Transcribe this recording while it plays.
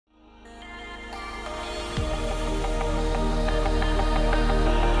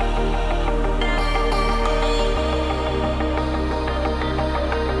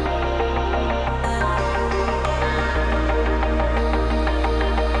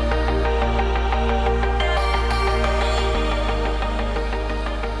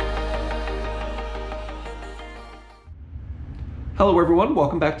Hello everyone,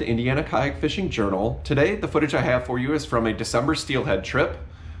 welcome back to Indiana Kayak Fishing Journal. Today the footage I have for you is from a December steelhead trip.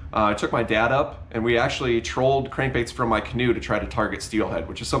 I took my dad up and we actually trolled crankbaits from my canoe to try to target steelhead,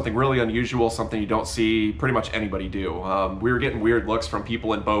 which is something really unusual, something you don't see pretty much anybody do. We were getting weird looks from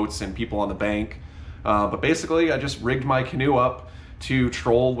people in boats and people on the bank, but basically I just rigged my canoe up to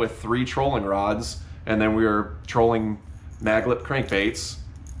troll with 3 trolling rods, and then we were trolling maglip crankbaits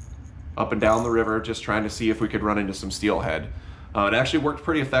up and down the river, just trying to see if we could run into some steelhead. It actually worked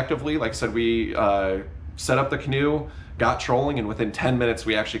pretty effectively. Like I said, we set up the canoe, got trolling, and within 10 minutes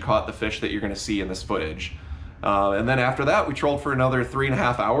we actually caught the fish that you're going to see in this footage. And then after that we trolled for another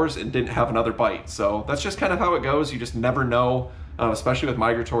 3.5 hours and didn't have another bite. So that's just kind of how it goes. You just never know, especially with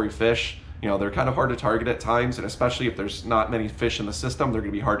migratory fish. You know, they're kind of hard to target at times, and especially if there's not many fish in the system, they're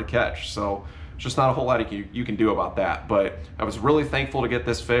going to be hard to catch. So just not a whole lot you can do about that. But I was really thankful to get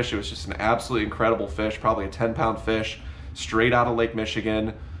this fish. It was just an absolutely incredible fish, probably a 10-pound fish, straight out of Lake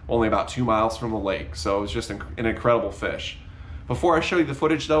Michigan, only about 2 miles from the lake. So it was just an incredible fish. Before I show you the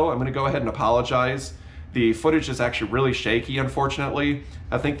footage though, I'm gonna go ahead and apologize. The footage is actually really shaky, unfortunately.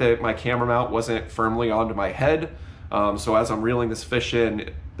 I think that my camera mount wasn't firmly onto my head. So as I'm reeling this fish in,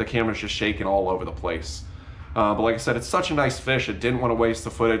 the camera's just shaking all over the place. But like I said, it's such a nice fish, I didn't want to waste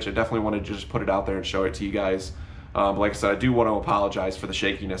the footage. I definitely wanted to just put it out there and show it to you guys. But like I said, I do want to apologize for the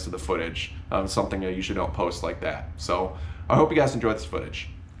shakiness of the footage. It's something I usually don't post like that. So I hope you guys enjoyed this footage.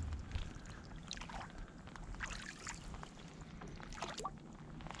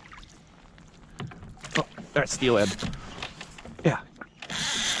 Oh, that's steelhead. Yeah,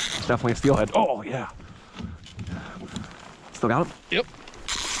 it's definitely a steelhead. Oh yeah. Still got him? Yep.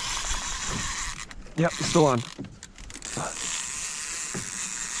 Yep, he's still on.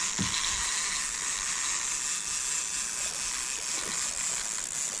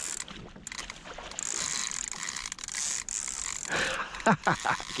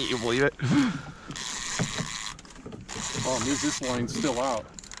 Can you believe it? Oh, this line's still out.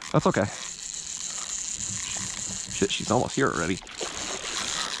 That's okay. Shit, she's almost here already.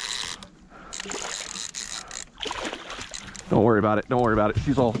 Don't worry about it. Don't worry about it.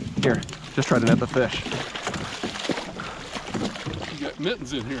 She's all here. Just try to net the fish. You got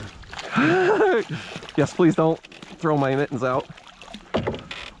mittens in here. Yes, please don't throw my mittens out.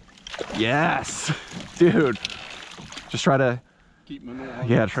 Yes, dude. Just try to keep them in the water.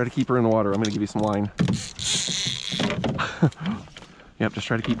 Yeah, try to keep her in the water. I'm gonna give you some line. Yep, just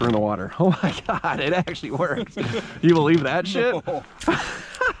try to keep her in the water. Oh my God, it actually works. You believe that shit? No.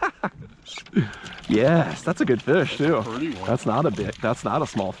 Yes, that's a good fish too. That's a pretty one. That's not a bit. That's not a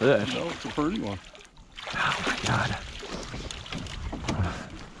small fish. No, it's a pretty one. Oh my God.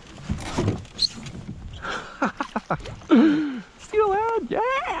 Steelhead,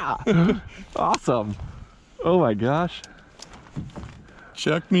 yeah! Awesome. Oh my gosh.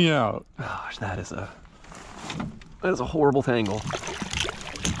 Check me out. Gosh, that is a horrible tangle.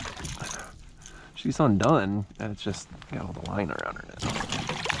 She's undone, and it's just got all the line around her now.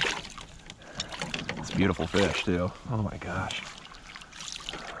 It's a beautiful fish too. Oh my gosh.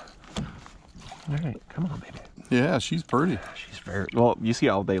 All right, come on, baby. Yeah, she's pretty. She's very well. You see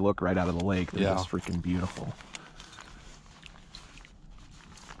how they look right out of the lake. They're Yeah. just freaking beautiful.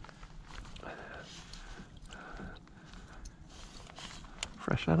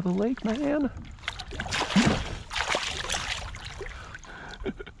 Fresh out of the lake, man.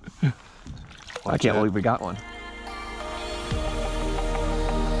 I can't believe we got one.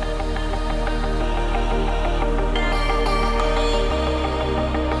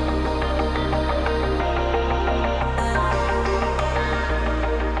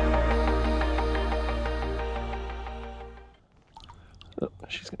 Oh,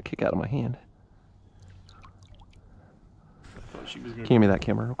 she's gonna kick out of my hand. Can you give me that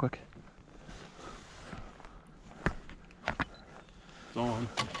camera real quick? It's on.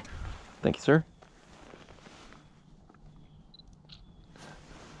 Thank you, sir.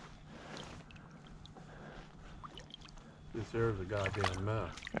 This there's a goddamn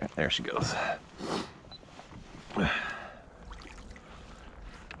mess. All right, there she goes.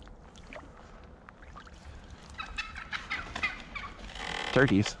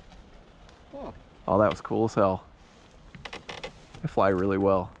 Turkeys. Oh, Oh, that was cool as hell. They fly really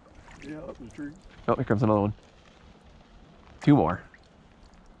well. yeah, up the tree. Oh, here comes another one. 2 more.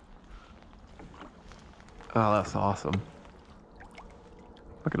 Oh, that's awesome.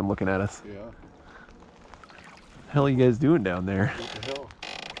 Look at them looking at us. Yeah. What the hell are you guys doing down there? What the hell?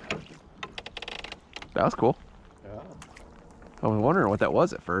 That was cool. Yeah. I was wondering what that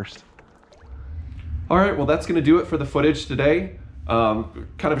was at first. All right, well, that's going to do it for the footage today. Kind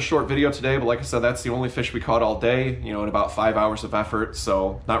of a short video today, but like I said, that's the only fish we caught all day, you know, in about 5 hours of effort,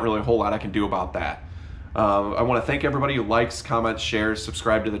 so not really a whole lot I can do about that. I want to thank everybody who likes, comments, shares,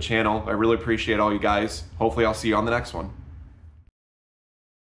 subscribe to the channel. I really appreciate all you guys. Hopefully I'll see you on the next one.